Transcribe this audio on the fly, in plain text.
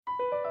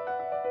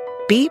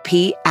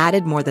BP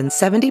added more than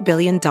 $70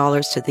 billion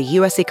to the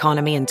U.S.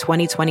 economy in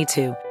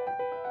 2022.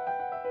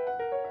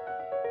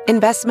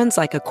 Investments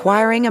like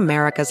acquiring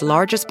America's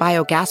largest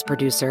biogas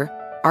producer,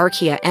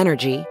 Archaea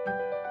Energy,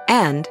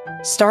 and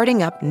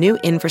starting up new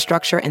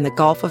infrastructure in the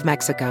Gulf of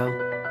Mexico.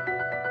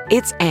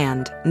 It's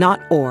and,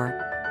 not or.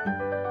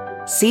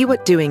 See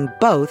what doing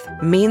both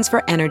means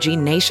for energy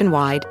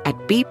nationwide at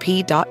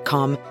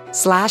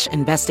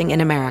bp.com/investing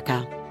in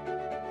America.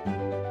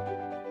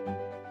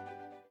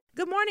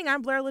 Good morning,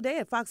 I'm Blair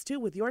Lede at Fox 2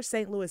 with your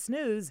St. Louis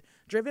news,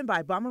 driven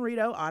by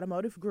Bomarito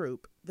Automotive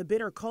Group. The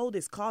bitter cold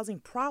is causing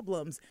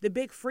problems. The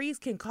big freeze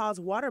can cause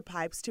water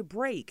pipes to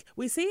break.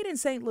 We see it in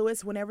St.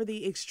 Louis whenever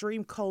the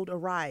extreme cold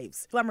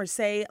arrives. Plumbers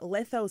say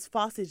let those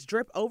faucets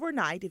drip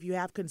overnight if you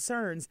have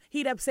concerns.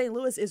 Heat Up St.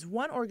 Louis is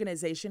one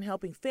organization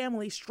helping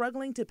families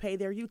struggling to pay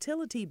their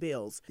utility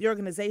bills. The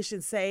organization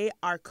say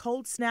our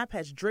cold snap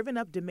has driven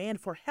up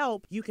demand for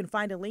help. You can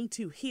find a link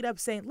to Heat Up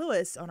St.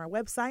 Louis on our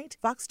website,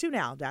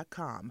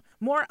 fox2now.com.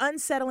 More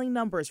unsettling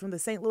numbers from the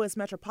St. Louis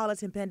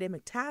Metropolitan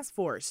Pandemic Task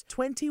Force.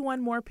 21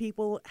 more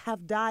people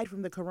have died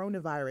from the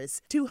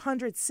coronavirus.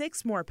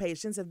 206 more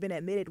patients have been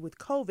admitted with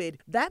COVID.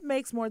 That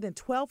makes more than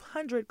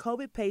 1,200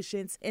 COVID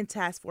patients in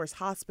task force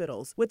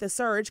hospitals. With the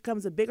surge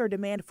comes a bigger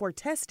demand for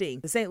testing.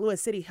 The St.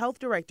 Louis City Health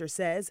Director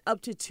says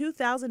up to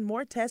 2,000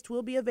 more tests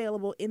will be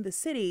available in the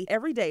city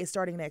every day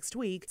starting next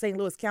week. St.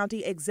 Louis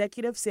County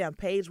Executive Sam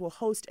Page will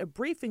host a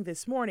briefing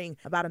this morning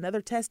about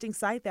another testing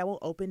site that will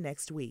open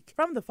next week.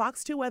 From the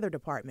Fox 2 Weather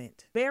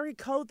Department. Very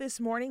cold this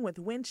morning with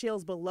wind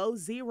chills below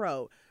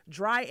zero.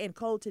 Dry and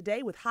cold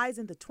today with highs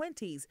in the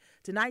 20s.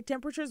 Tonight,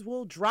 temperatures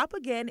will drop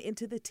again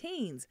into the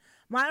teens.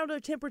 Milder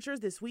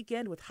temperatures this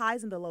weekend with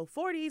highs in the low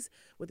 40s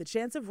with a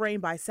chance of rain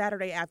by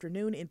Saturday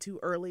afternoon into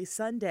early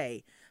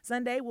Sunday.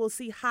 Sunday, we'll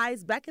see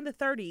highs back in the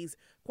 30s.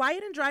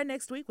 Quiet and dry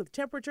next week with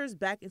temperatures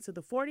back into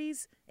the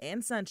 40s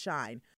and sunshine.